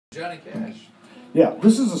Johnny Cash. Yeah,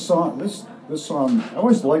 this is a song. This song. I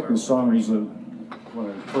always liked this song. It was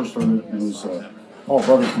when I first heard it, it was Paul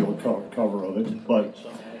Butterfield cover of it. But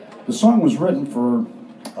the song was written for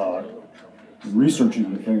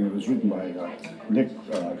researching the thing. It was written by Nick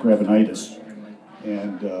Gravenitis,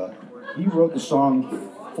 and he wrote the song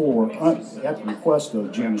at the request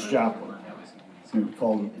of Janis Joplin. He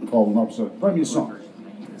called him up and said, "Write me a song."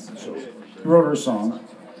 So he wrote her a song.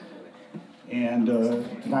 And the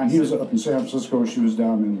time he was up in San Francisco, she was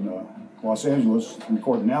down in Los Angeles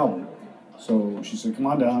recording an album. So she said, "Come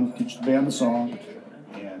on down, teach the band the song,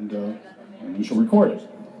 and we shall record it."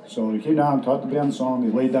 So he came down, taught the band the song.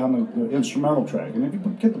 They laid down the instrumental track. And if you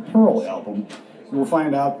get the Pearl album, you will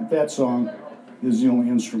find out that that song is the only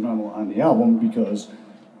instrumental on the album, because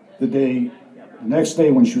the next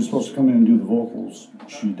day when she was supposed to come in and do the vocals,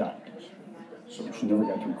 she died. So she never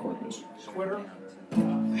got to record this. Twitter.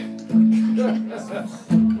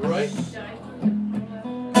 Right.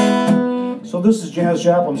 So this is Janis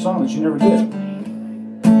Joplin's song that she never did.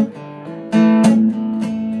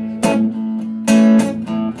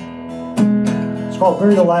 It's called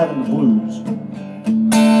 "Buried Alive in the Blues."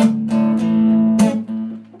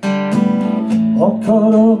 All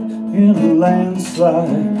caught up in a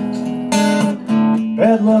landslide,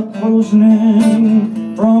 bad luck closing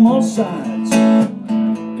in from all sides.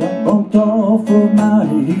 Got bumped off of my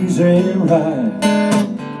easy ride,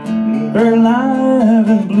 buried alive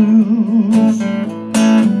in blues.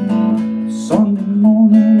 Sunday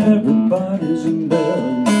morning, everybody's in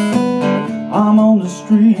bed. I'm on the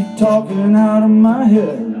street talking out of my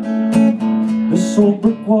head. This old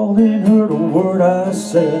brick wall ain't heard a word I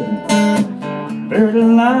said. Buried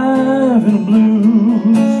alive in the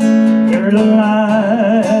blues. Buried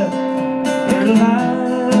alive. Buried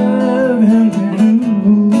alive in the blues.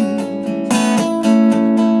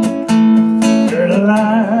 Buried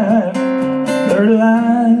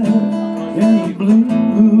alive in the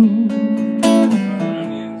blues.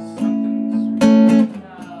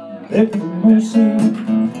 Beg for mercy,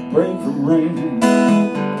 pray for rain.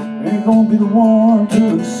 Ain't gonna be the one to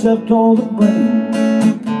accept all the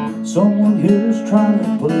blame. Someone here's trying to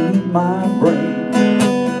pollute my brain.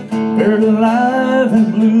 Buried alive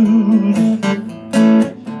in blues.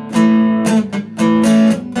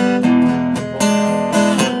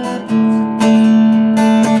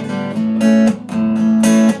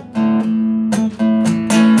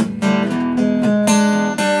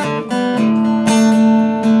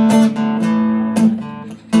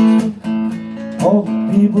 All the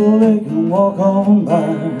people, they can walk on by.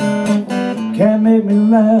 Can't make me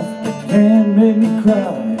laugh, can't make me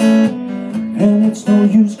cry. And it's no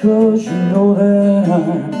use, 'cause you know that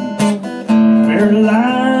I'm buried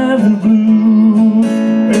alive in the blues.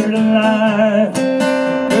 Buried alive in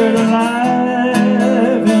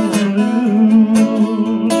the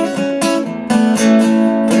blues.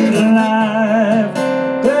 Buried alive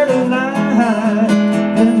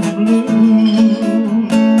in the blues.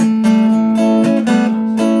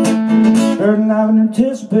 Buried alive in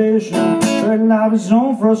anticipation, buried alive in his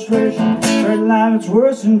own frustration, buried alive it's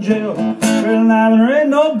worse than jail, buried alive and there ain't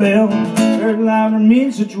no bail, buried alive in a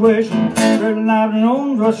mean situation, buried alive in your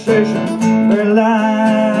own frustration, buried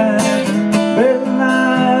alive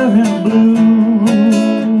in the blues.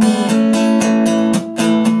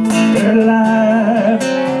 Buried alive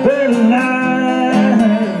in the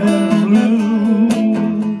blues.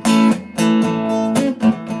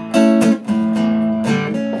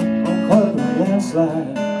 I'm caught up in a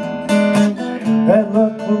landslide, bad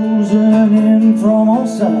luck closing in from all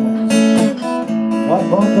sides. Got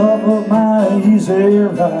bumped off of my easy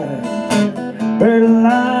ride, buried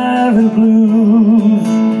alive in the blues.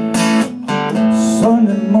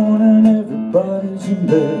 Sunday morning, everybody's in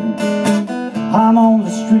bed. I'm on the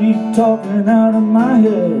street talking out of my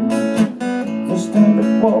head. This damn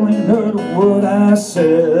brick wall ain't heard a word I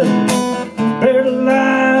said. Buried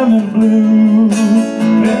alive in the blues.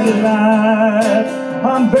 Buried alive,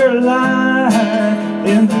 I'm buried alive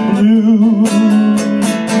in the blues.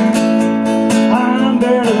 I'm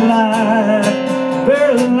buried alive in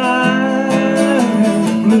the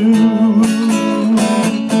blues.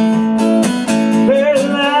 Buried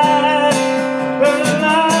alive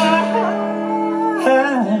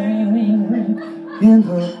in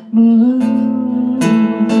the blues.